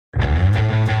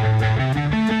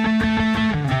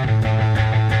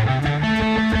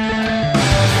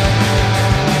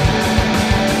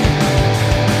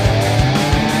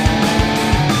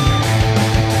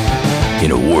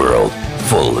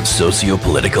of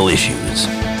socio-political issues.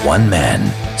 One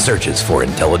man searches for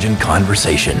intelligent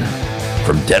conversation.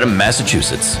 From Dedham,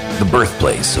 Massachusetts, the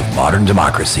birthplace of modern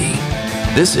democracy,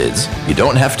 this is You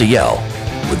Don't Have to Yell,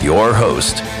 with your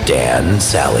host, Dan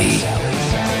Sally.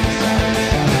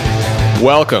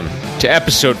 Welcome to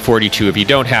episode 42 of You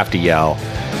Don't Have to Yell,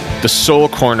 the sole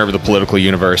corner of the political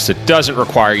universe that doesn't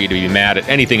require you to be mad at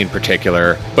anything in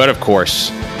particular, but of course,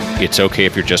 it's okay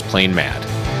if you're just plain mad.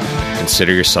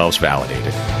 Consider yourselves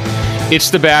validated.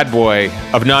 It's the bad boy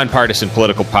of nonpartisan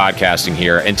political podcasting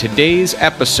here, and today's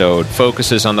episode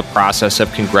focuses on the process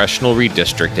of congressional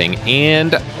redistricting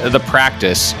and the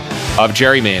practice of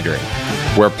gerrymandering,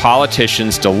 where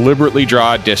politicians deliberately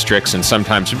draw districts in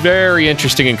sometimes very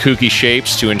interesting and kooky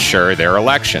shapes to ensure their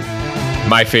election.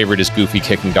 My favorite is Goofy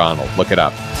Kicking Donald. Look it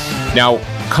up. Now,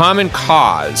 Common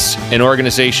Cause, an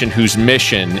organization whose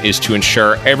mission is to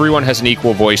ensure everyone has an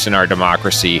equal voice in our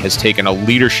democracy, has taken a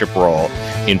leadership role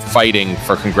in fighting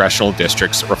for congressional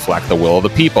districts that reflect the will of the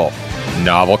people.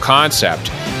 Novel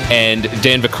concept. And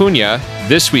Dan Vicuña,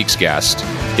 this week's guest,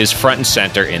 is front and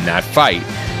center in that fight.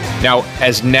 Now,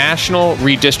 as National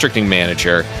Redistricting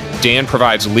Manager, Dan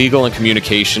provides legal and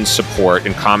communication support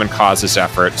in Common Cause's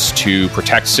efforts to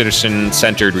protect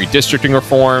citizen-centered redistricting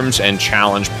reforms and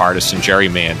challenge partisan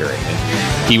gerrymandering.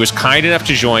 And he was kind enough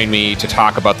to join me to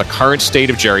talk about the current state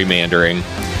of gerrymandering,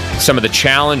 some of the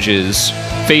challenges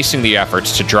facing the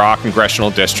efforts to draw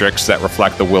congressional districts that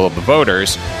reflect the will of the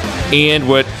voters, and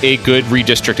what a good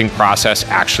redistricting process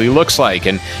actually looks like.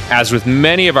 And as with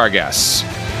many of our guests,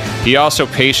 he also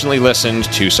patiently listened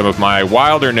to some of my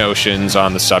wilder notions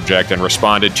on the subject and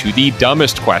responded to the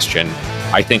dumbest question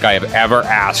I think I have ever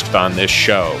asked on this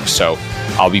show. So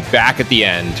I'll be back at the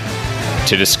end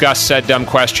to discuss said dumb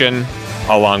question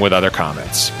along with other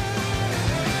comments.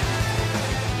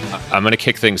 I'm going to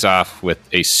kick things off with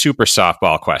a super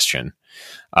softball question,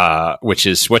 which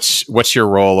is what's your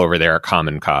role over there at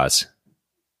Common Cause?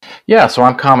 Yeah, so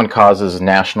I'm Common Cause's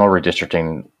National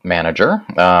Redistricting Manager.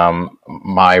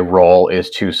 My role is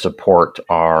to support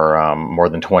our more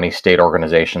than 20 state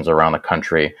organizations around the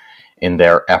country in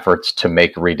their efforts to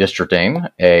make redistricting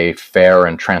a fair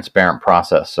and transparent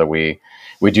process. So we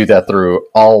do that through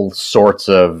all sorts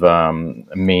of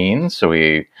means. So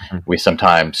we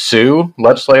sometimes sue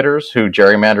legislators who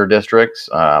gerrymander districts.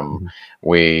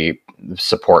 We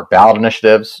support ballot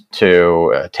initiatives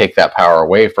to take that power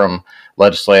away from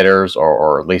legislators,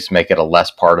 or at least make it a less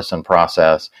partisan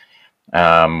process.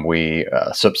 We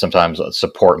sometimes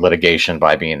support litigation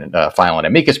by filing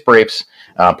amicus briefs,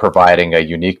 providing a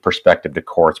unique perspective to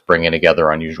courts, bringing together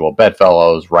unusual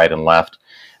bedfellows, right and left,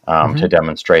 to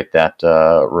demonstrate that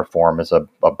reform is a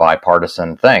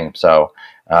bipartisan thing. So,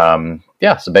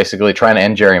 so basically trying to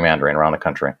end gerrymandering around the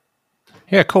country.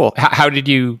 Yeah, cool. How did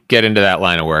you get into that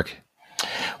line of work?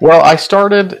 Well, I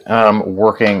started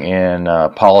working in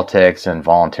politics and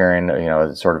volunteering,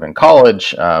 sort of in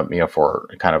college, for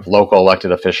kind of local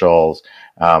elected officials,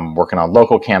 working on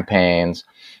local campaigns.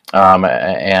 When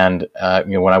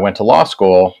I went to law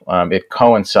school, it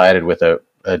coincided with a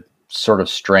sort of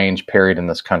strange period in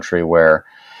this country where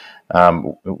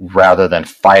rather than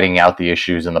fighting out the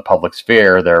issues in the public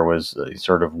sphere, there was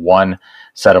sort of one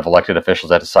set of elected officials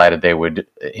that decided they would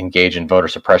engage in voter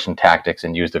suppression tactics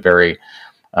and use the very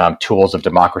tools of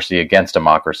democracy against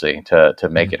democracy to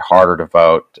make it harder to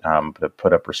vote, to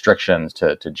put up restrictions,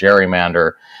 to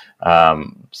gerrymander,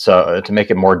 so to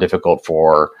make it more difficult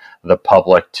for the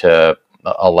public to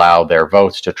allow their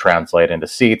votes to translate into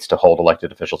seats, to hold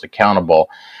elected officials accountable.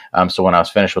 So when I was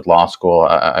finished with law school,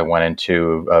 I went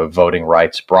into voting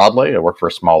rights broadly. I worked for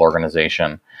a small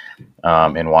organization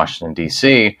in Washington,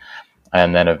 D.C.,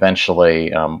 and then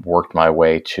eventually worked my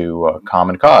way to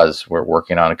Common Cause. We're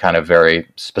working on a kind of very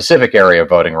specific area of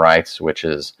voting rights, which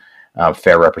is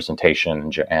fair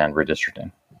representation and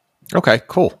redistricting. Okay,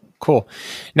 cool.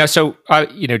 Now, so,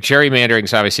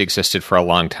 gerrymandering's obviously existed for a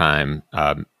long time.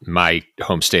 My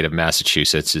home state of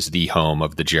Massachusetts is the home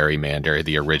of the gerrymander,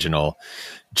 the original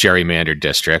gerrymandered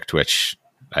district, which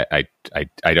I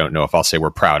don't know if I'll say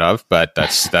we're proud of, but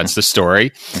that's the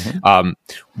story.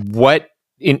 What,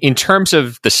 in terms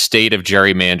of the state of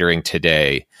gerrymandering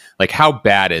today, like how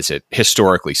bad is it,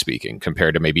 historically speaking,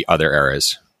 compared to maybe other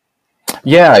eras?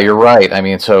 Yeah, you're right. I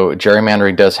mean, so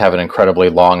gerrymandering does have an incredibly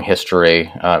long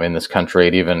history in this country.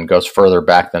 It even goes further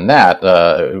back than that.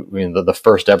 The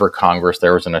first ever Congress,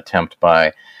 there was an attempt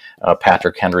by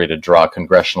Patrick Henry to draw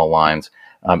congressional lines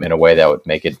in a way that would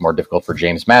make it more difficult for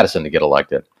James Madison to get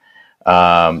elected.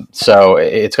 So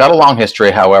it's got a long history.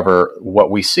 However,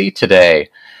 what we see today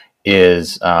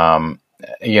is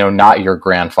not your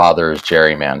grandfather's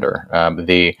gerrymander.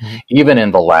 Even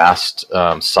in the last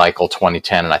cycle,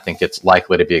 2010, and I think it's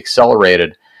likely to be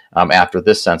accelerated after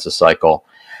this census cycle.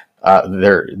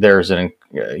 There's an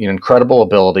incredible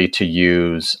ability to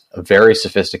use very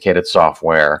sophisticated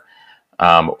software,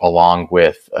 along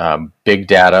with big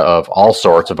data of all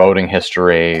sorts of voting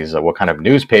histories, what kind of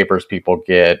newspapers people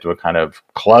get, what kind of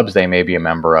clubs they may be a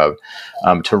member of,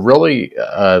 to really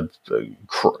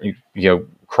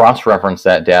cross-reference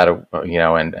that data,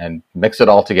 and mix it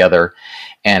all together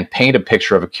and paint a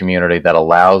picture of a community that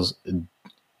allows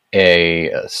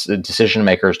decision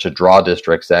makers to draw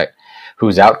districts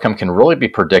whose outcome can really be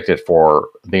predicted for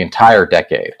the entire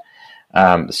decade.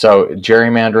 So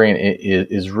gerrymandering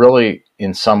is really,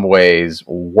 in some ways,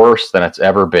 worse than it's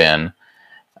ever been.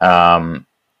 And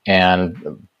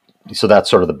so that's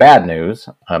sort of the bad news.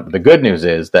 The good news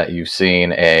is that you've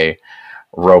seen a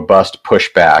robust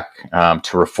pushback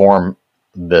to reform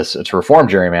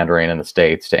gerrymandering in the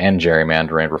states, to end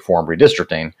gerrymandering, reform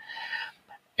redistricting.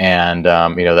 And,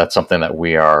 that's something that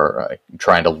we are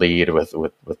trying to lead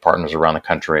with partners around the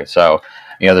country. So,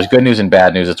 there's good news and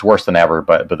bad news. It's worse than ever,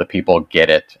 but the people get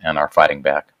it and are fighting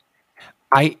back.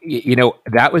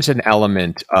 That was an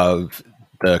element of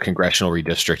the congressional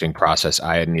redistricting process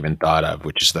I hadn't even thought of,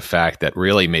 which is the fact that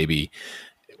really maybe,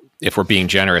 if we're being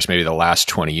generous, maybe the last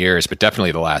 20 years, but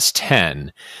definitely the last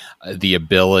 10, the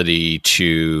ability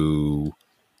to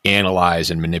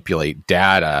analyze and manipulate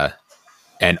data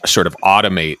and sort of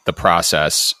automate the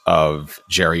process of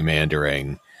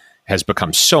gerrymandering has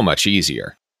become so much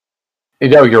easier.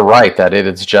 You're right that it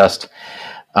is just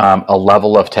a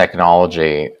level of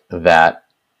technology that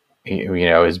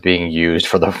is being used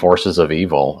for the forces of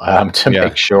evil to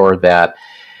make sure that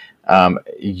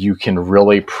you can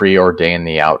really preordain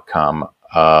the outcome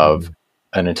of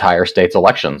an entire state's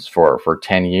elections for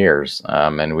 10 years.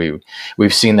 And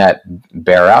we've seen that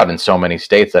bear out in so many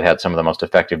states that had some of the most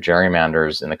effective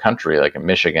gerrymanders in the country, like in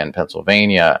Michigan,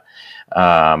 Pennsylvania,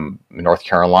 North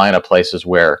Carolina, places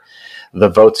where the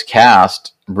votes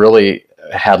cast really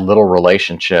had little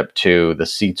relationship to the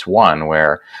seats won,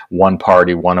 where one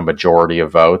party won a majority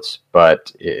of votes, but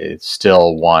it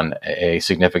still won a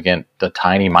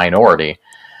tiny minority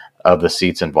of the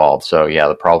seats involved. So yeah,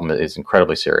 the problem is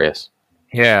incredibly serious.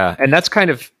 Yeah, and that's kind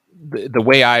of the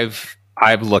way I've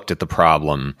looked at the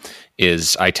problem.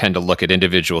 Is I tend to look at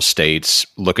individual states,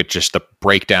 look at just the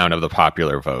breakdown of the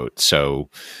popular vote. So,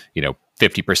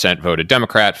 50% voted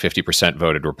Democrat, 50%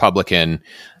 voted Republican,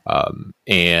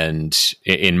 and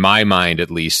in my mind, at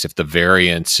least, if the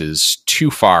variance is too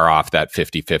far off that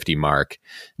 50-50 mark,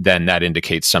 then that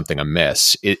indicates something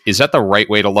amiss. Is that the right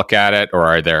way to look at it, or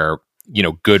are there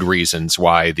good reasons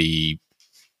why the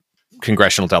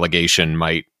congressional delegation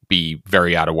might be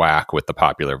very out of whack with the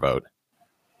popular vote?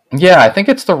 Yeah, I think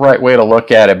it's the right way to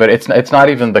look at it, but it's not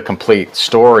even the complete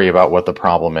story about what the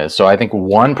problem is. So I think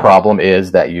one problem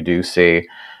is that you do see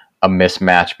a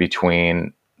mismatch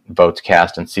between votes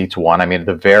cast and seats won. I mean,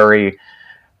 the very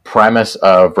premise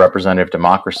of representative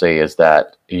democracy is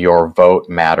that your vote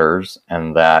matters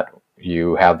and that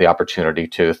you have the opportunity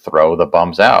to throw the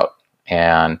bums out.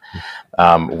 And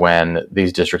when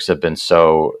these districts have been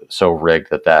so rigged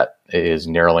that is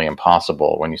nearly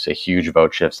impossible, when you say huge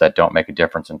vote shifts that don't make a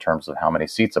difference in terms of how many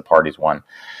seats a party's won,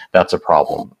 that's a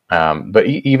problem. But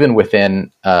even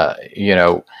within,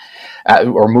 or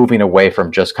moving away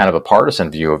from just kind of a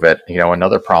partisan view of it,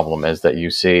 another problem is that you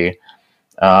see,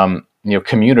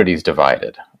 communities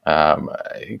divided,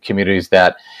 communities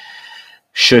that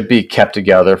should be kept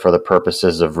together for the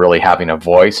purposes of really having a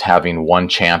voice, having one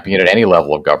champion at any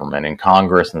level of government, in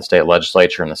Congress, in the state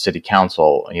legislature, and the city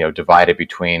council, divided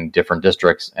between different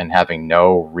districts and having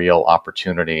no real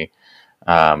opportunity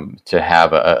to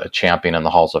have a champion in the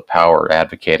halls of power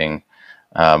advocating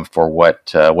for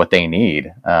what they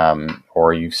need.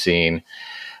 Or you've seen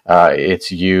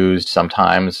it's used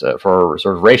sometimes for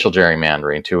sort of racial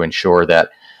gerrymandering to ensure that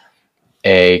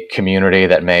a community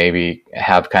that maybe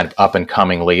have kind of up and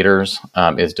coming leaders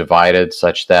is divided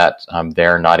such that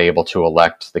they're not able to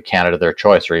elect the candidate of their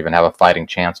choice or even have a fighting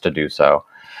chance to do so.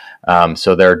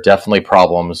 So there are definitely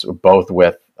problems both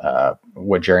with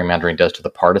what gerrymandering does to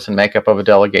the partisan makeup of a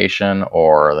delegation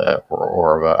or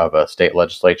of a state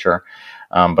legislature,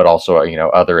 but also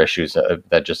other issues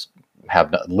that just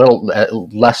have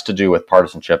less to do with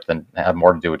partisanship than have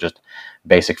more to do with just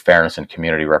basic fairness and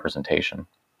community representation.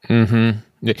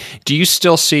 Mm-hmm. Do you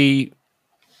still see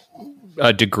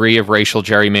a degree of racial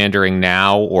gerrymandering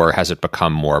now, or has it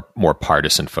become more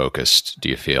partisan focused, do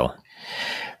you feel?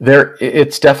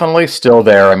 It's definitely still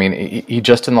there. I mean,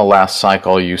 just in the last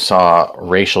cycle, you saw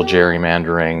racial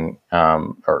gerrymandering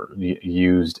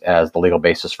used as the legal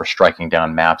basis for striking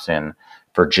down maps in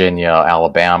Virginia,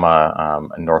 Alabama,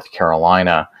 North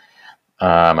Carolina.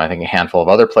 I think a handful of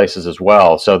other places as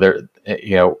well. So there,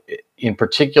 in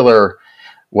particular,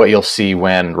 what you'll see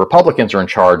when Republicans are in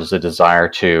charge is a desire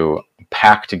to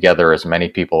pack together as many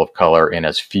people of color in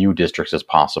as few districts as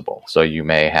possible. So you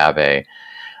may have a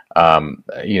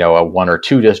one or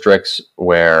two districts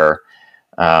where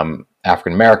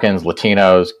African Americans,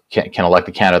 Latinos can elect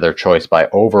the candidate of their choice by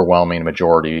overwhelming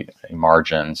majority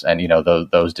margins, and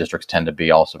those districts tend to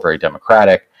be also very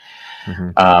Democratic.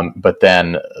 Mm-hmm. But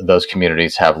then those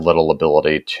communities have little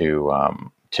ability to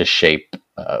shape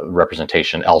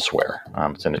representation elsewhere.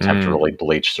 It's an attempt to really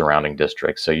bleach surrounding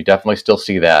districts. So you definitely still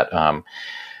see that.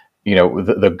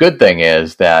 The good thing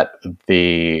is that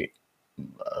the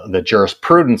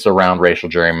jurisprudence around racial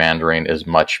gerrymandering is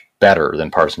much better than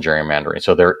partisan gerrymandering.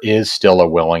 So there is still a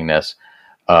willingness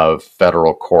of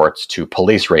federal courts to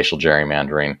police racial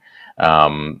gerrymandering.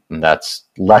 That's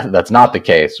not the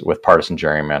case with partisan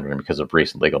gerrymandering because of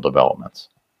recent legal developments.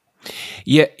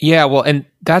 Yeah. Well, and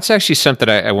that's actually something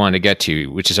I wanted to get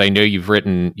to, which is I know you've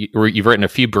written a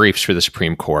few briefs for the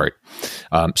Supreme Court.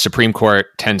 Supreme Court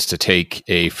tends to take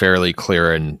a fairly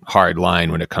clear and hard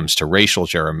line when it comes to racial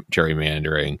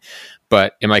gerrymandering.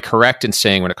 But am I correct in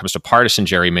saying when it comes to partisan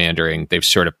gerrymandering, they've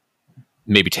sort of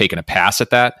maybe taken a pass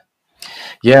at that?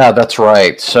 Yeah, that's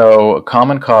right. So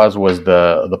Common Cause was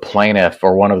the plaintiff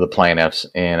or one of the plaintiffs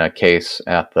in a case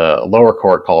at the lower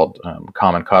court called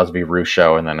Common Cause v.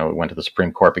 Rucho, and then it went to the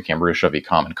Supreme Court, became Rucho v.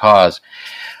 Common Cause,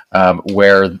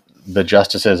 where the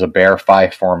justices, a bare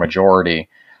 5-4 majority,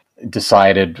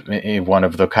 decided in one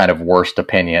of the kind of worst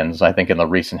opinions, I think, in the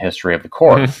recent history of the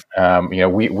court.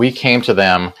 Mm-hmm. We came to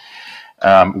them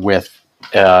with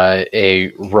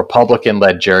a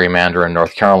Republican-led gerrymander in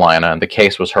North Carolina, and the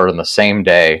case was heard on the same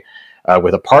day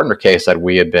with a partner case that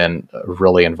we had been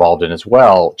really involved in as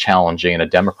well, challenging a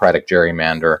Democratic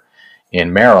gerrymander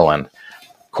in Maryland.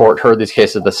 Court heard these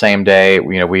cases the same day.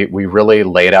 We really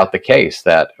laid out the case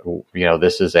that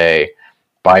this is a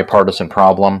bipartisan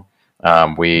problem.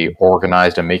 We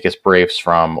organized amicus briefs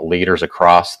from leaders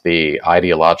across the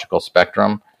ideological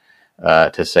spectrum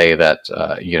to say that,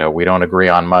 we don't agree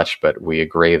on much, but we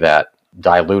agree that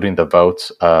diluting the votes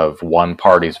of one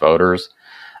party's voters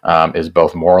is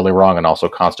both morally wrong and also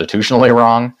constitutionally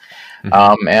wrong.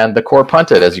 Mm-hmm. And the court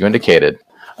punted, as you indicated.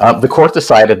 The court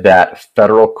decided that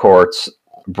federal courts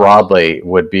broadly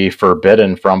would be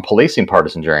forbidden from policing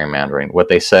partisan gerrymandering. What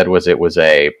they said was it was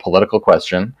a political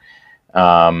question,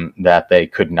 that they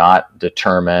could not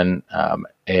determine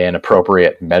an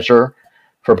appropriate measure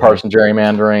for partisan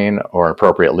gerrymandering or an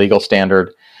appropriate legal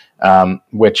standard,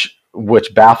 which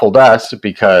baffled us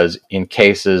because in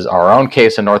cases, our own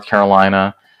case in North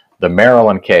Carolina, the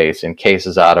Maryland case, in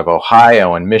cases out of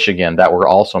Ohio and Michigan that were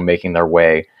also making their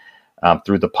way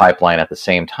through the pipeline at the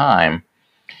same time,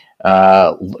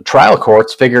 trial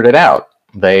courts figured it out.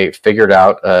 They figured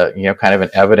out, kind of an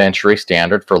evidentiary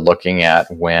standard for looking at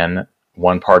when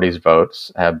one party's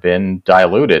votes have been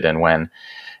diluted and when,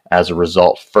 as a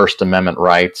result, First Amendment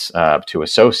rights to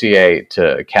associate,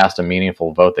 to cast a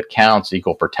meaningful vote that counts,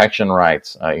 equal protection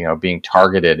rights, being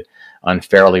targeted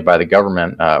unfairly by the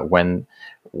government when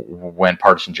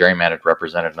partisan gerrymandering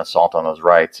represented an assault on those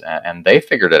rights. And they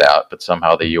figured it out, but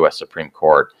somehow the U.S. Supreme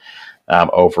Court,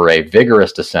 over a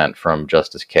vigorous dissent from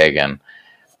Justice Kagan,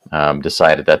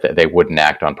 decided that they wouldn't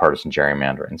act on partisan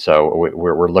gerrymandering. So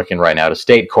we're looking right now to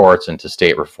state courts and to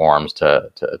state reforms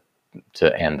to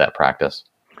end that practice.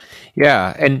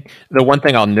 Yeah, and the one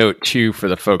thing I'll note too for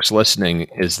the folks listening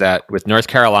is that with North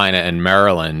Carolina and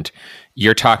Maryland,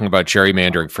 you're talking about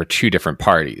gerrymandering for two different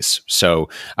parties. So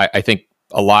I think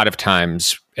a lot of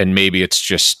times, and maybe it's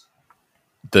just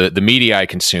the media I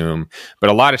consume, but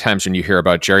a lot of times when you hear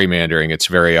about gerrymandering, it's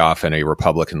very often a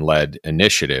Republican-led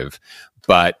initiative.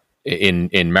 But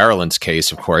in Maryland's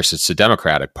case, of course, it's the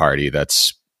Democratic Party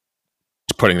that's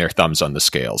putting their thumbs on the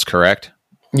scales, correct?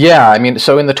 Yeah, I mean,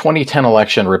 so in the 2010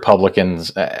 election,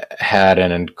 Republicans had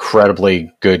an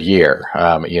incredibly good year.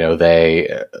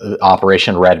 They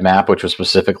Operation Red Map, which was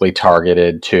specifically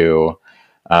targeted to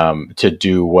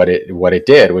do what it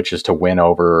did, which is to win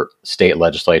over state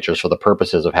legislatures for the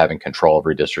purposes of having control of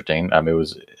redistricting.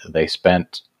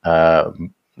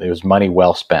 It was money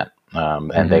well spent,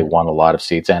 and they won a lot of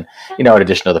seats. And in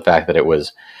addition to the fact that it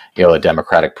was a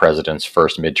Democratic president's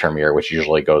first midterm year, which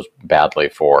usually goes badly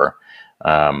for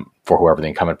whoever the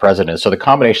incumbent president is. So the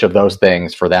combination of those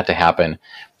things, for that to happen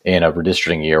in a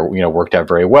redistricting year, worked out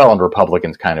very well, and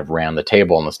Republicans kind of ran the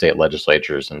table in the state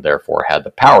legislatures and therefore had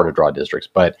the power to draw districts.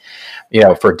 But,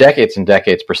 for decades and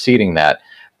decades preceding that,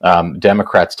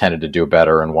 Democrats tended to do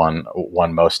better and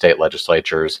won most state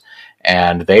legislatures,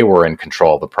 and they were in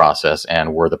control of the process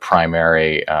and were the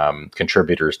primary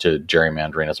contributors to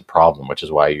gerrymandering as a problem, which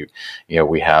is why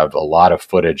we have a lot of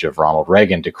footage of Ronald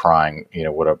Reagan decrying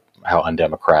how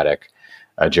undemocratic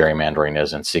gerrymandering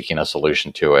is and seeking a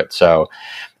solution to it. So,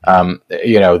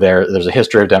 there's a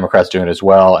history of Democrats doing it as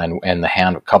well. And in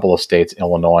a couple of states,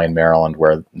 Illinois and Maryland,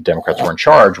 where Democrats were in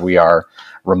charge, we are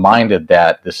reminded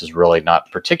that this is really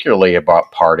not particularly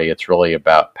about party. It's really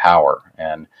about power.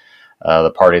 And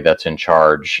the party that's in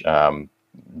charge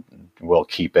will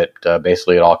keep it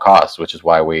basically at all costs, which is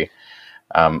why we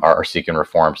are seeking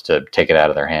reforms to take it out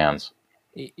of their hands.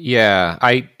 Yeah,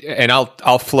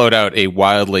 I'll float out a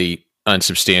wildly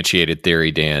unsubstantiated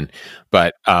theory, Dan.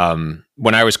 But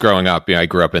when I was growing up, I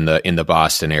grew up in the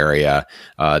Boston area.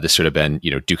 This would have been,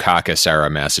 Dukakis era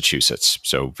Massachusetts.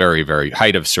 So very, very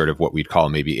height of sort of what we'd call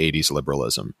maybe 80s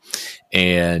liberalism.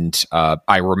 And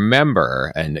I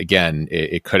remember, and again,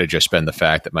 it could have just been the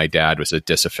fact that my dad was a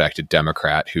disaffected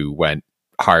Democrat who went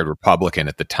hard Republican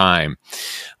at the time.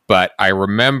 But I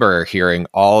remember hearing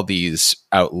all these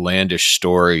outlandish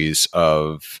stories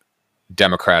of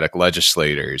Democratic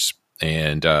legislators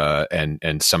and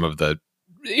some of the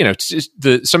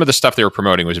some of the stuff they were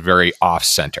promoting was very off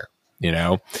center,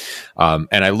 and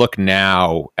I look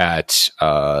now at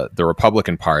the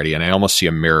Republican Party and I almost see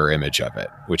a mirror image of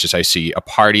it, which is I see a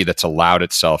party that's allowed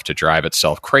itself to drive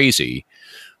itself crazy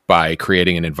by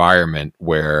creating an environment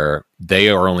where they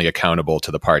are only accountable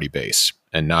to the party base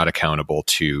and not accountable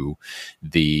to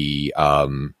the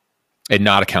and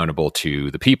not accountable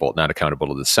to the people, not accountable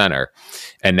to the center.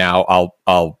 And now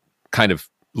I'll kind of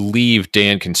leave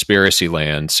Dan conspiracy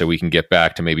land so we can get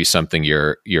back to maybe something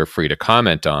you're free to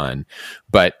comment on.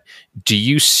 But do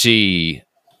you see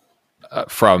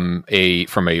from a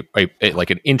like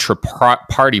an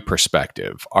intra-party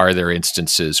perspective, are there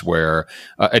instances where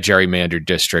a gerrymandered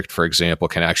district, for example,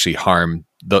 can actually harm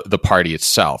the party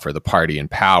itself or the party in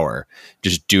power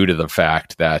just due to the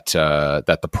fact that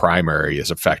that the primary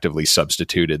has effectively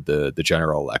substituted the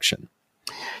general election?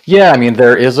 Yeah, I mean,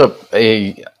 there is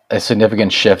a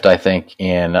significant shift, I think,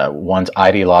 in one's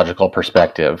ideological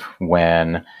perspective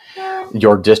when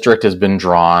your district has been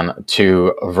drawn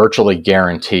to virtually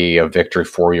guarantee a victory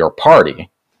for your party.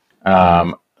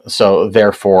 So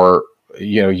therefore,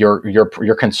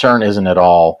 your concern isn't at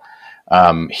all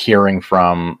hearing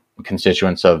from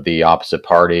constituents of the opposite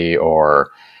party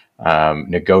or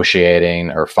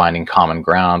negotiating or finding common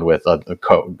ground with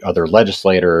other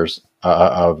legislators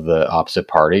of the opposite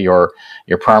party. Your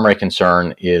primary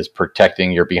concern is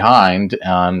protecting your behind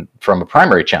from a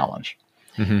primary challenge.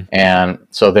 Mm-hmm. And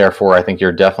so therefore, I think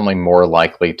you're definitely more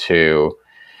likely to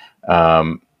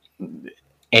aim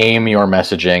your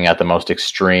messaging at the most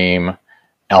extreme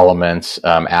elements,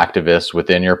 activists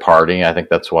within your party. I think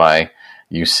that's why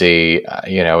you see,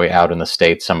 out in the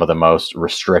States, some of the most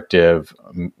restrictive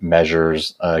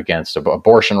measures against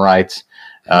abortion rights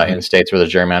in states where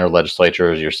there's gerrymandered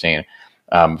legislatures. You're seeing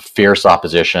fierce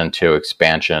opposition to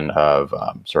expansion of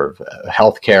sort of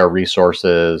healthcare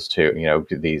resources, to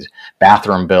these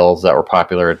bathroom bills that were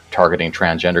popular targeting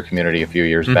transgender community a few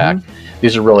years back.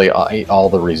 These are really all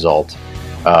the result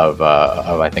of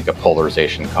I think a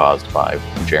polarization caused by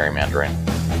gerrymandering.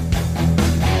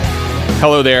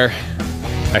 Hello there.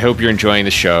 I hope you're enjoying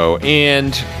the show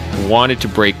and wanted to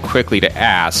break quickly to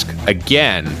ask,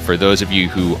 again, for those of you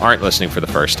who aren't listening for the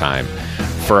first time,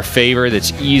 for a favor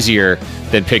that's easier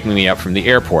than picking me up from the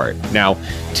airport. Now,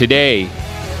 today,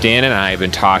 Dan and I have been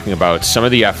talking about some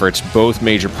of the efforts both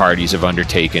major parties have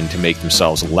undertaken to make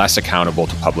themselves less accountable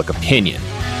to public opinion.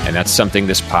 And that's something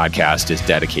this podcast is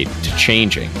dedicated to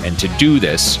changing. And to do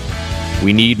this,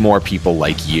 we need more people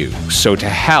like you. So to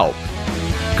help,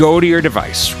 go to your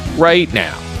device right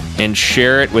now and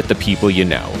share it with the people you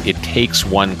know. It takes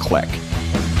one click.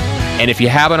 And if you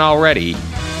haven't already,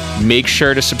 make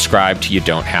sure to subscribe to You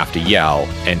Don't Have to Yell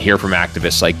and hear from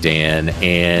activists like Dan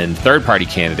and third-party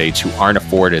candidates who aren't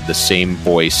afforded the same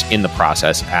voice in the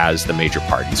process as the major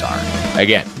parties are.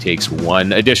 Again, it takes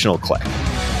one additional click.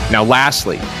 Now,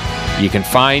 lastly, you can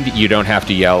find You Don't Have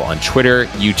to Yell on Twitter,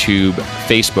 YouTube,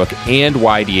 Facebook, and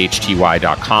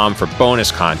ydhty.com for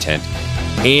bonus content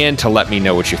and to let me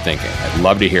know what you're thinking. I'd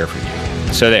love to hear from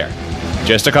you. So there,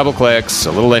 just a couple clicks,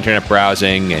 a little internet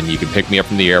browsing, and you can pick me up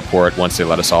from the airport once they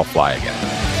let us all fly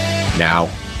again. Now,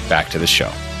 back to the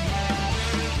show.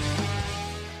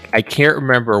 I can't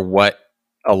remember what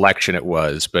election it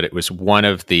was, but it was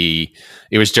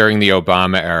it was during the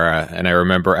Obama era. And I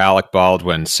remember Alec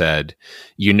Baldwin said,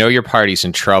 your party's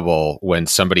in trouble when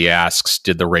somebody asks,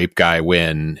 did the rape guy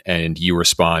win? And you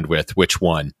respond with, which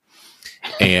one?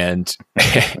 And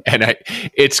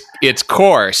it's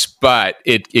coarse, but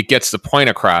it gets the point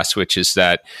across, which is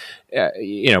that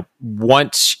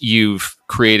once you've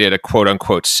created a quote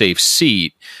unquote safe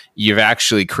seat, you've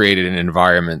actually created an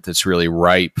environment that's really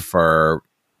ripe for,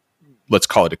 let's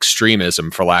call it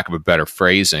extremism, for lack of a better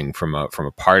phrasing, from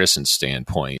a partisan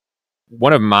standpoint.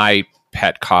 One of my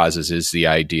pet causes is the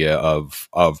idea of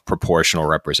proportional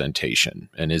representation,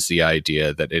 and is the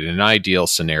idea that in an ideal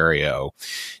scenario,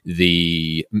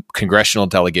 the congressional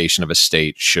delegation of a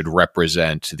state should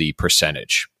represent the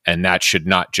percentage, and that should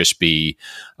not just be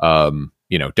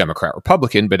Democrat,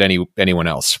 Republican, but anyone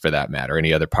else for that matter,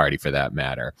 any other party for that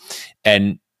matter.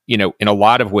 And in a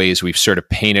lot of ways, we've sort of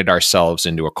painted ourselves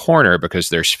into a corner because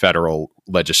there's federal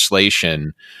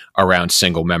legislation around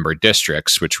single member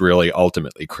districts, which really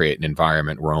ultimately create an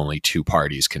environment where only two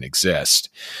parties can exist.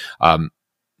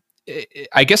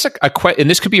 I guess, and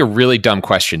this could be a really dumb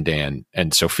question, Dan,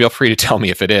 and so feel free to tell me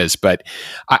if it is, but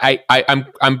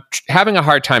I'm having a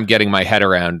hard time getting my head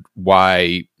around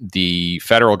why the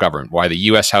federal government, why the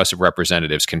U.S. House of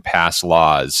Representatives can pass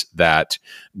laws that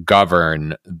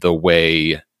govern the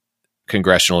way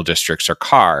congressional districts are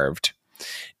carved,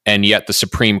 and yet the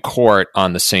Supreme Court,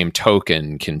 on the same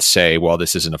token, can say, well,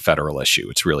 this isn't a federal issue,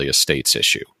 it's really a state's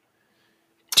issue.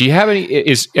 Do you have any,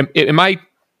 am I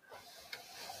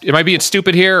being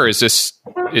stupid here, or is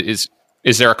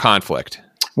there a conflict?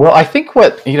 Well, I think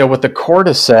what the court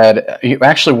has said,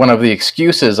 actually one of the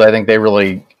excuses I think they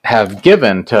really have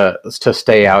given to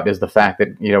stay out is the fact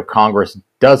that Congress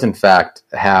does in fact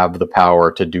have the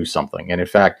power to do something. And in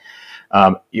fact,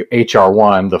 HR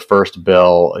 1, the first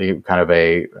bill, kind of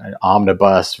an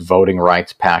omnibus voting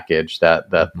rights package that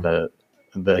the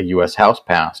U.S. House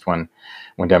passed when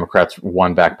Democrats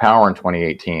won back power in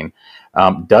 2018,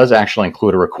 does actually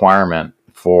include a requirement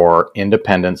for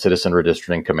independent citizen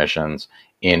redistricting commissions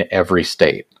in every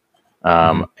state.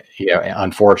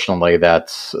 Unfortunately,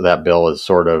 that bill is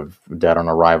sort of dead on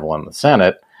arrival in the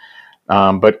Senate.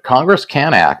 But Congress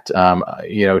can act,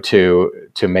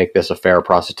 to make this a fair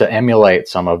process, to emulate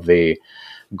some of the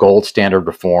gold standard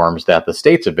reforms that the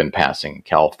states have been passing,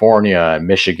 California,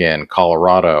 Michigan,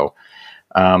 Colorado.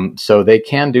 So they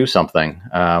can do something,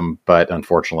 but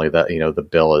unfortunately, the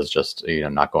bill is just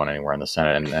not going anywhere in the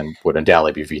Senate, and would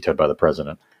undoubtedly be vetoed by the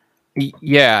president.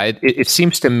 Yeah, it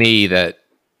seems to me that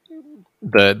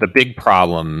the big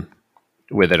problem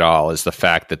with it all is the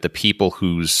fact that the people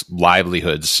whose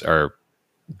livelihoods are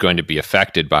going to be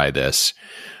affected by this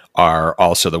are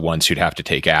also the ones who'd have to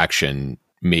take action,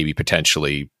 maybe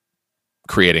potentially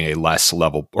creating a less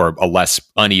level or a less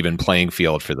uneven playing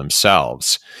field for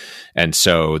themselves. And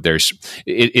so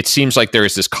it seems like there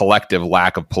is this collective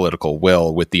lack of political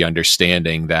will, with the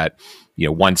understanding that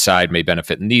one side may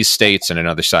benefit in these states and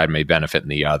another side may benefit in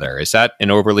the other. Is that an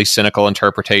overly cynical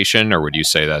interpretation, or would you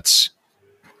say that's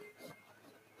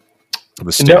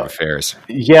the state of affairs?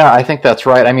 Yeah, I think that's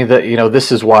right. I mean,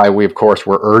 this is why we're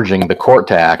urging the court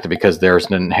to act, because there's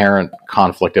an inherent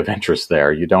conflict of interest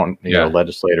there.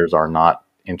 Legislators are not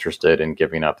interested in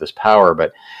giving up this power,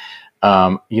 but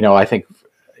I think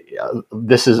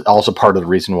this is also part of the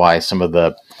reason why some of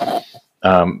the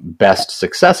best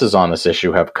successes on this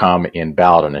issue have come in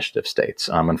ballot initiative states.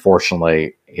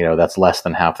 Unfortunately, that's less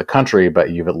than half the country,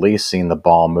 but you've at least seen the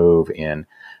ball move in.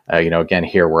 Again,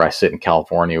 here where I sit in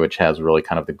California, which has really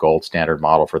kind of the gold standard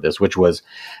model for this, which was,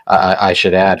 I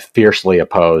should add, fiercely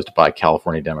opposed by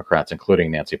California Democrats,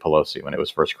 including Nancy Pelosi, when it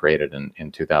was first created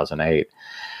in 2008.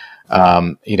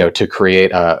 To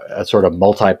create a sort of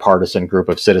multi-partisan group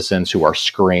of citizens who are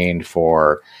screened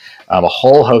for a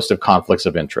whole host of conflicts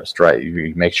of interest, right?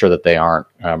 You make sure that they aren't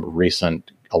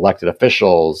recent elected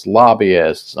officials,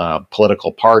 lobbyists,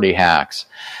 political party hacks.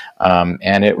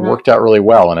 And it worked out really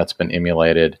well, and it's been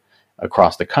emulated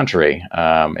across the country,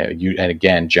 and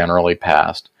again, generally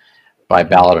passed by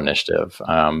ballot initiative,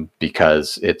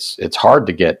 because it's hard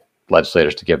to get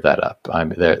legislators to give that up.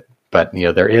 But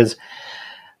there is,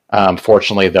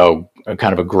 fortunately, though,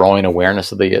 kind of a growing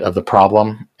awareness of the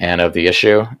problem and of the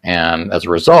issue, and as a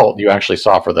result, you actually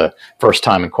saw for the first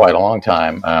time in quite a long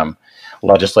time,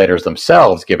 legislators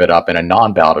themselves give it up in a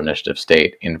non-ballot initiative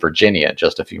state in Virginia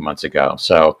just a few months ago.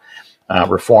 So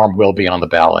reform will be on the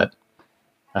ballot.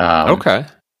 Okay.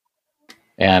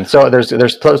 And so there's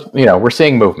we're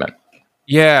seeing movement.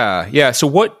 Yeah. So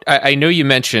what I know you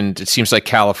mentioned, it seems like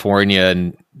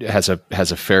California has a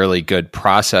fairly good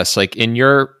process. Like in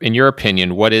your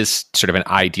opinion, what is sort of an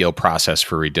ideal process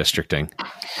for redistricting?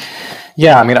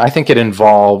 Yeah, I mean, I think it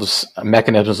involves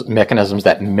mechanisms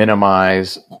that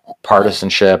minimize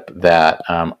partisanship, that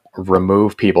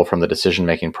remove people from the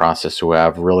decision-making process who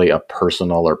have really a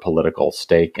personal or political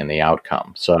stake in the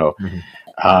outcome. So,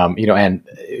 and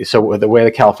so the way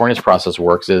the California's process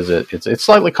works is it's a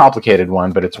slightly complicated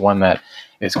one, but it's one that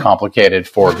is complicated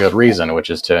for good reason, which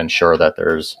is to ensure that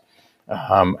there's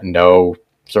no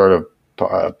sort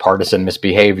of partisan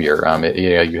misbehavior.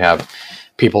 You have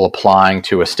people applying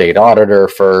to a state auditor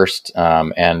first,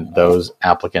 and those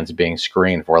applicants being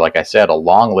screened for, like I said, a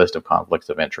long list of conflicts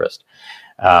of interest.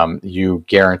 You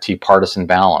guarantee partisan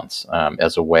balance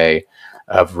as a way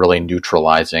of really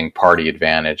neutralizing party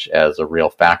advantage as a real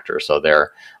factor. So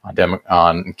there,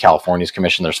 on California's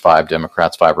commission, there's 5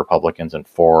 Democrats, 5 Republicans, and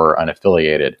 4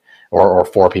 unaffiliated, or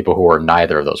 4 people who are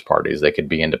neither of those parties. They could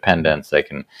be independents, they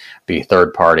can be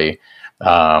third party.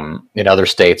 In other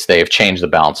states, they've changed the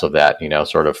balance of that,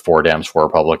 sort of 4 Dems, 4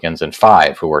 Republicans, and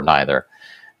 5 who are neither.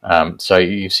 So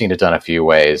you've seen it done a few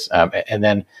ways. And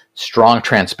then strong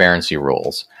transparency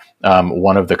rules.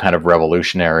 One of the kind of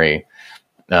revolutionary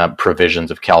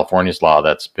provisions of California's law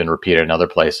that's been repeated in other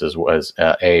places was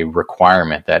a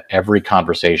requirement that every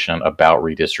conversation about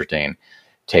redistricting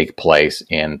take place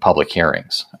in public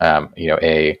hearings.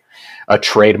 A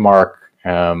trademark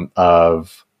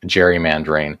of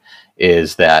gerrymandering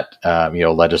is that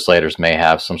legislators may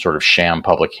have some sort of sham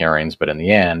public hearings, but in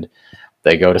the end,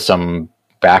 they go to some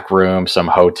back room, some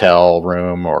hotel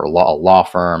room, or a law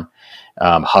firm,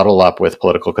 huddle up with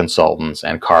political consultants,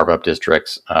 and carve up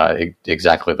districts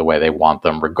exactly the way they want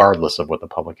them, regardless of what the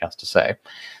public has to say.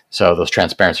 So those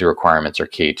transparency requirements are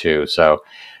key too. So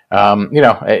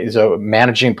so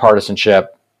managing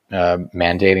partisanship,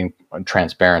 mandating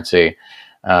transparency.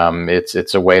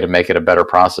 It's a way to make it a better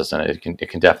process, and it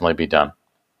can definitely be done.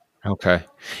 Okay.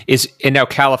 And now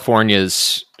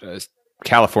California's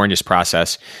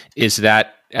process, is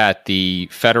that at the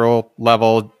federal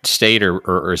level, state,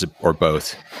 or is it, or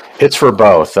both? It's for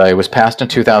both. It was passed in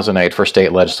 2008 for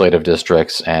state legislative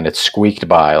districts, and it squeaked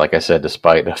by, like I said,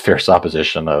 despite the fierce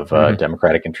opposition of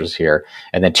Democratic interests here.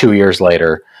 And then 2 years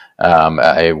later,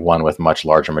 it won with much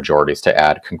larger majorities to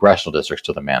add congressional districts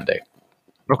to the mandate.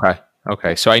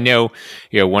 Okay. So I know,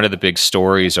 one of the big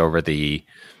stories over the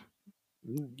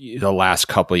last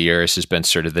couple of years has been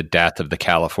sort of the death of the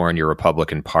California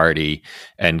Republican Party.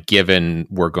 And given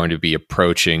we're going to be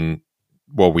approaching,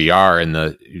 we are in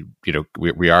the,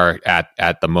 we are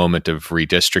at the moment of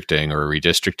redistricting or a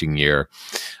redistricting year.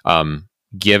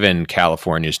 Given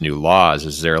California's new laws,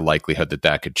 is there a likelihood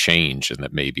that could change and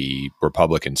that maybe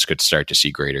Republicans could start to see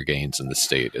greater gains in the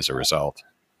state as a result?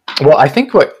 Well, I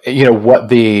think what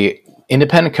the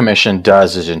Independent Commission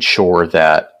does is ensure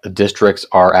that the districts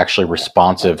are actually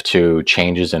responsive to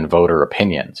changes in voter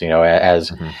opinions. A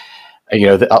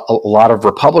lot of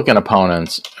Republican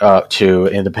opponents to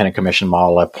Independent Commission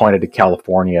model have pointed to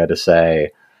California to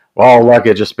say, well, look,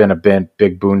 it's just been a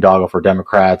big boondoggle for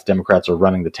Democrats. Democrats are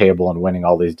running the table and winning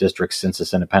all these districts since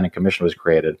this Independent Commission was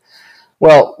created.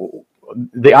 Well,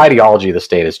 the ideology of the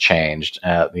state has changed.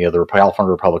 The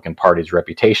California Republican Party's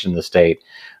reputation in the state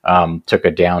took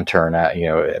a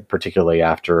downturn, particularly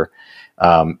after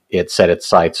it set its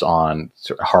sights on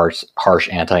harsh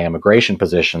anti-immigration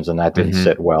positions, and that didn't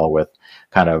sit well with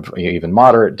kind of even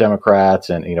moderate Democrats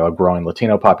and a growing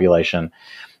Latino population.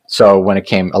 So when it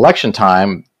came election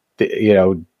time,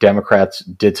 Democrats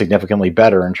did significantly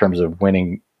better in terms of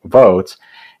winning votes.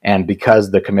 And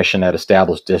because the commission had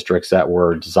established districts that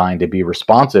were designed to be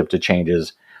responsive to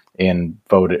changes in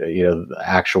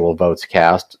actual votes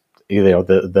cast,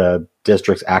 the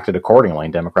districts acted accordingly,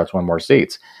 and Democrats won more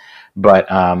seats. But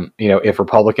if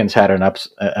Republicans had an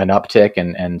uptick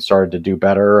and started to do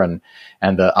better, and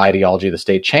the ideology of the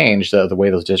state changed, the way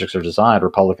those districts are designed,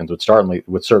 Republicans would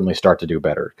certainly start to do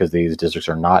better, because these districts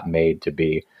are not made to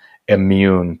be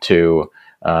immune to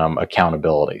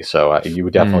accountability. So you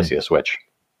would definitely see a switch.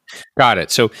 Got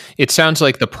it. So it sounds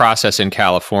like the process in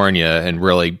California, and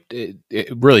it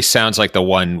really sounds like the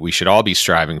one we should all be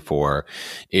striving for,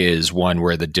 is one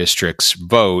where the district's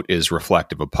vote is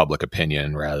reflective of public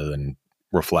opinion rather than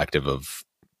reflective of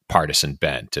partisan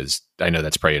bent. I know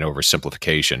that's probably an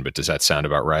oversimplification, but does that sound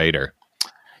about right? Or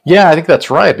yeah, I think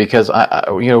that's right, because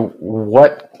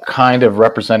what kind of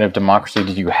representative democracy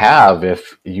do you have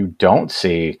if you don't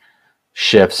see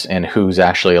shifts in who's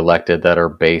actually elected that are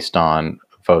based on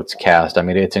votes cast. I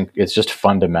mean, it's just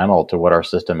fundamental to what our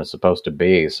system is supposed to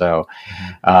be. So,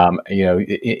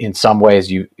 in some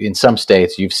ways, in some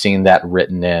states, you've seen that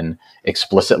written in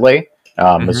explicitly.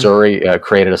 Missouri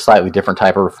created a slightly different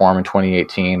type of reform in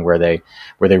 2018, where they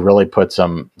really put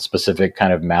some specific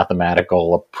kind of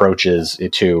mathematical approaches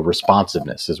to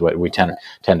responsiveness, is what we tend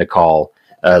to call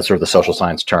sort of the social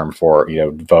science term for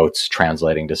votes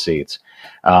translating to seats.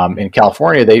 In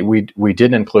California, we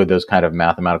didn't include those kind of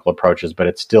mathematical approaches, but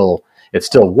it still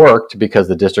worked because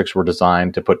the districts were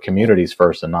designed to put communities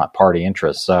first and not party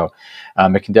interests. So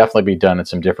it can definitely be done in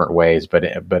some different ways, but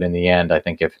in the end, I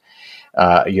think if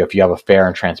you have a fair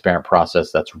and transparent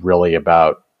process that's really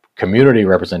about community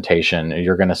representation,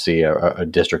 you're going to see a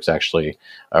districts actually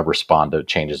respond to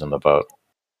changes in the vote.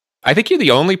 I think you're the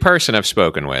only person I've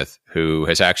spoken with who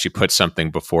has actually put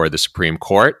something before the Supreme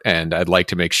Court, and I'd like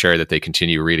to make sure that they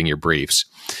continue reading your briefs.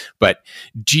 But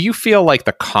do you feel like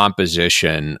the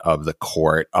composition of the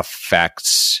court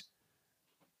affects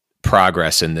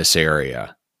progress in this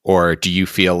area? Or do you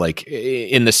feel like,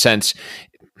 in the sense,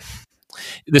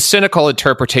 the cynical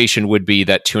interpretation would be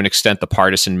that to an extent the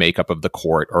partisan makeup of the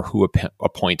court, or who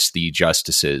appoints the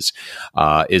justices,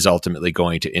 is ultimately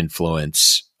going to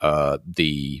influence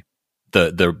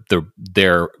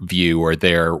their view or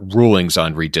their rulings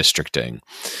on redistricting.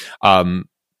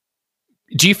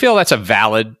 Do you feel that's a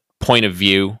valid point of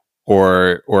view,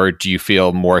 or do you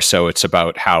feel more so it's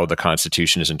about how the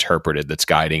Constitution is interpreted that's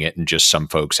guiding it, and just some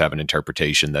folks have an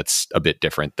interpretation that's a bit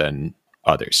different than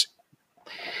others?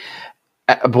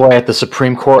 Boy, at the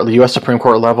Supreme Court, the U.S. Supreme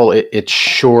Court level, it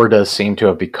sure does seem to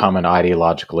have become an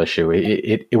ideological issue,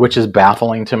 which is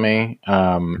baffling to me.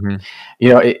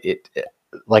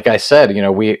 Like I said,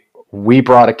 we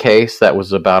brought a case that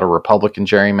was about a Republican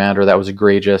gerrymander that was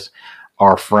egregious.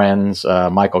 Our friends,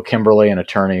 Michael Kimberly, an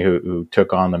attorney who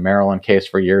took on the Maryland case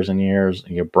for years and years,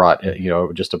 brought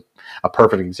just a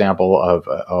perfect example of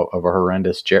a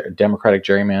horrendous Democratic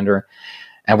gerrymander.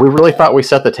 And we really thought we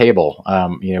set the table.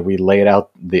 We laid out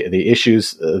the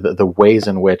issues, the ways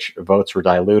in which votes were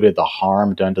diluted, the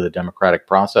harm done to the democratic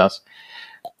process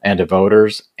and to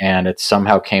voters, and it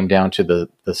somehow came down to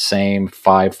the same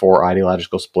 5-4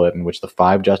 ideological split, in which the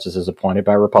 5 justices appointed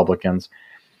by Republicans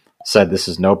said this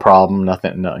is no problem,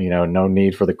 no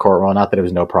need for the court. Well, not that it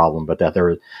was no problem, but that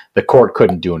the court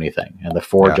couldn't do anything, and the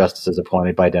 4 justices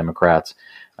appointed by Democrats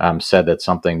said that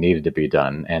something needed to be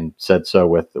done, and said so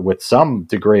with some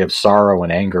degree of sorrow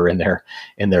and anger in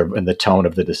the tone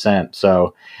of the dissent.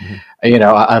 So,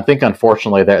 I think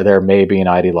unfortunately there may be an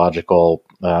ideological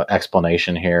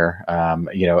explanation here,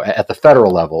 at the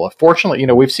federal level. Fortunately,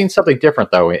 we've seen something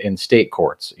different though in state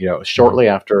courts. Shortly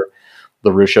after the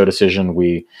Rucho decision,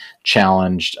 we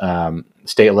challenged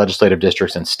state legislative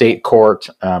districts in state court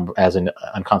as an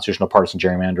unconstitutional partisan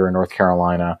gerrymander in North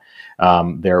Carolina.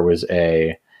 There was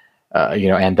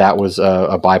and that was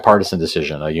a bipartisan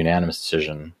decision, a unanimous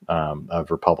decision of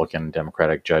Republican and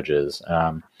Democratic judges.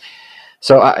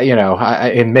 So,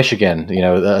 in Michigan,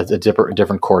 a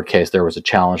different court case, there was a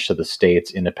challenge to the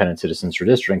state's Independent Citizens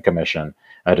Redistricting Commission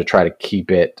to try to keep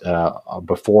it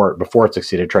before it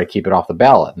succeeded, try to keep it off the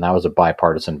ballot, and that was a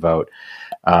bipartisan vote.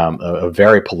 A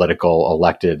very political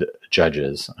elected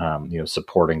judges,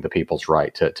 supporting the people's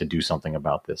right to do something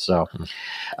about this. So,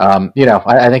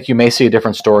 I think you may see a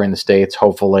different story in the states,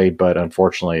 hopefully, but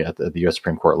unfortunately, at the U.S.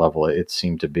 Supreme Court level, it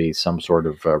seemed to be some sort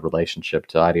of relationship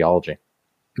to ideology.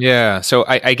 Yeah. So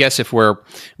I guess if we're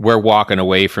walking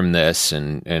away from this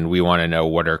and we want to know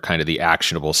what are kind of the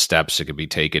actionable steps that could be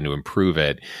taken to improve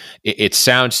it, it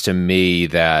sounds to me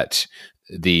that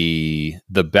the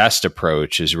best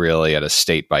approach is really at a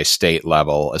state by state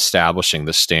level, establishing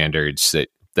the standards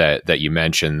that you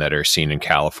mentioned that are seen in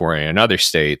California and other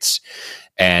states.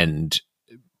 And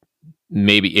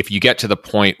maybe if you get to the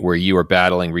point where you are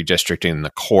battling redistricting in the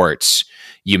courts,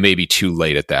 you may be too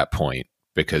late at that point,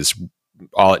 because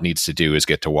all it needs to do is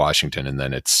get to Washington, and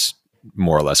then it's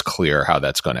more or less clear how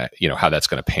that's going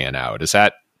to pan out. Is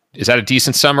that a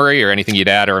decent summary, or anything you'd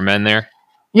add or amend there?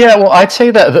 Yeah, well, I'd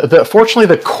say that fortunately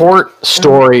the court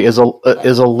story is a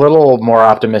little more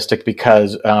optimistic,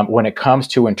 because when it comes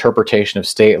to interpretation of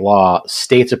state law,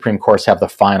 state Supreme Courts have the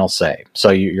final say. So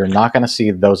you're not going to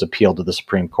see those appealed to the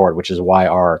Supreme Court, which is why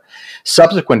our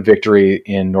subsequent victory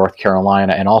in North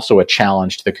Carolina, and also a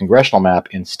challenge to the congressional map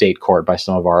in state court by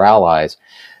some of our allies,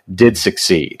 did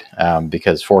succeed,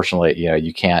 because fortunately,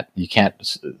 you can't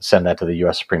send that to the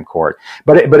U.S. Supreme Court.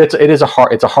 But it's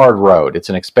a hard road. It's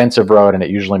an expensive road, and it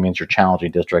usually means you're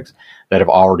challenging districts that have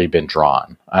already been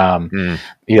drawn. The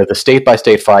state by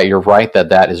state fight. You're right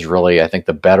that is really, I think,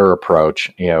 the better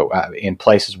approach. In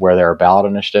places where there are ballot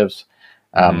initiatives,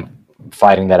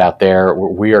 fighting that out there.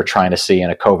 We are trying to see in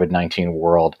a COVID-19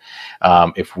 world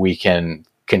if we can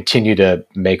continue to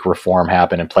make reform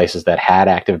happen in places that had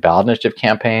active ballot initiative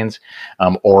campaigns.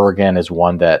 Oregon is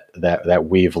one that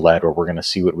we've led, where we're going to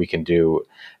see what we can do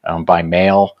by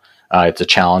mail. It's a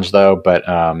challenge, though, but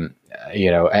and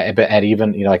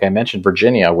even like I mentioned,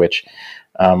 Virginia, which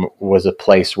was a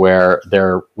place where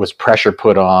there was pressure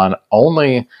put on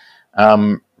only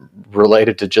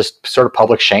related to just sort of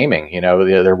public shaming.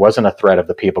 There wasn't a threat of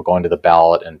the people going to the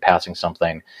ballot and passing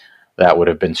something that would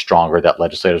have been stronger that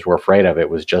legislators were afraid of. It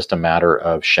was just a matter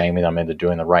of shaming them into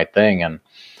doing the right thing. And,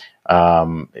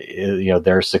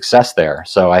 there's success there.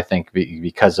 So I think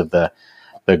because of the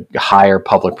higher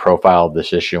public profile of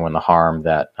this issue and the harm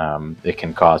that it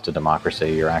can cause to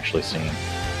democracy, you're actually seeing,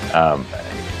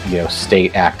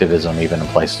 state activism, even in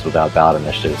places without ballot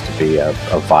initiatives, to be a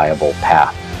viable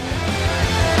path.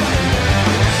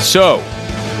 So,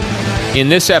 in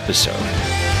this episode,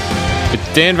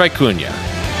 with Dan Vicuña,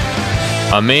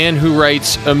 a man who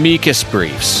writes amicus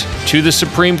briefs to the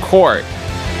Supreme Court,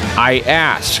 I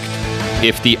asked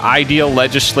if the ideal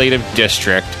legislative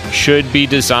district should be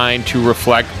designed to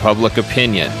reflect public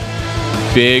opinion.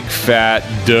 Big fat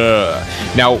duh.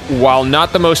 Now, while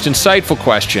not the most insightful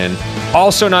question,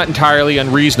 also not entirely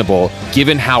unreasonable,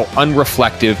 given how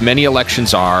unreflective many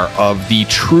elections are of the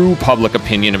true public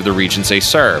opinion of the regions they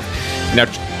serve. Now,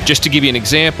 just to give you an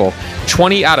example,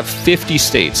 20 out of 50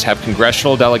 states have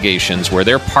congressional delegations where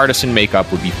their partisan makeup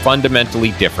would be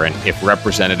fundamentally different if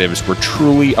representatives were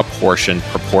truly apportioned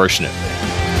proportionately.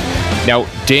 Now,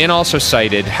 Dan also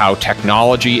cited how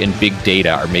technology and big data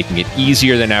are making it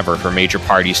easier than ever for major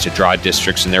parties to draw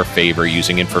districts in their favor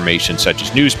using information such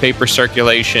as newspaper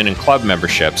circulation and club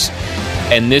memberships.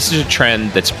 And this is a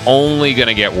trend that's only going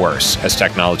to get worse as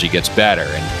technology gets better.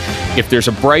 And if there's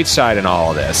a bright side in all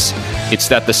of this, it's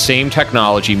that the same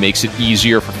technology makes it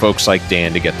easier for folks like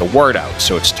Dan to get the word out,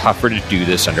 so it's tougher to do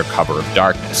this under cover of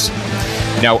darkness.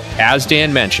 Now, as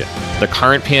Dan mentioned, the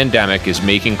current pandemic is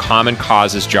making Common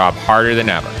Cause's job harder than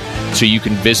ever, so you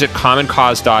can visit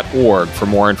commoncause.org for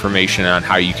more information on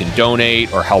how you can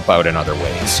donate or help out in other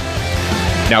ways.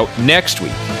 Now, next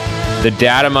week, the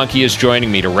Data Monkey is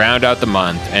joining me to round out the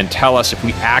month and tell us if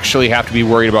we actually have to be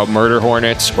worried about murder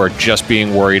hornets or just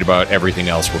being worried about everything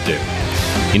else we'll do.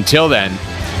 Until then,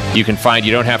 you can find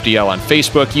You Don't Have to Yell on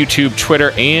Facebook, YouTube,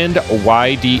 Twitter, and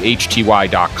ydhty.com.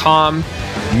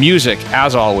 Music,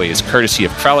 as always, courtesy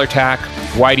of Quellertac.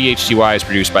 YDHTY is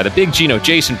produced by the Big Gino,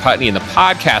 Jason Putney, in the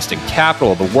podcasting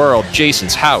capital of the world,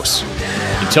 Jason's house.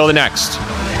 Until the next,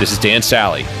 this is Dan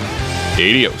Sally.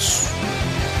 Adios.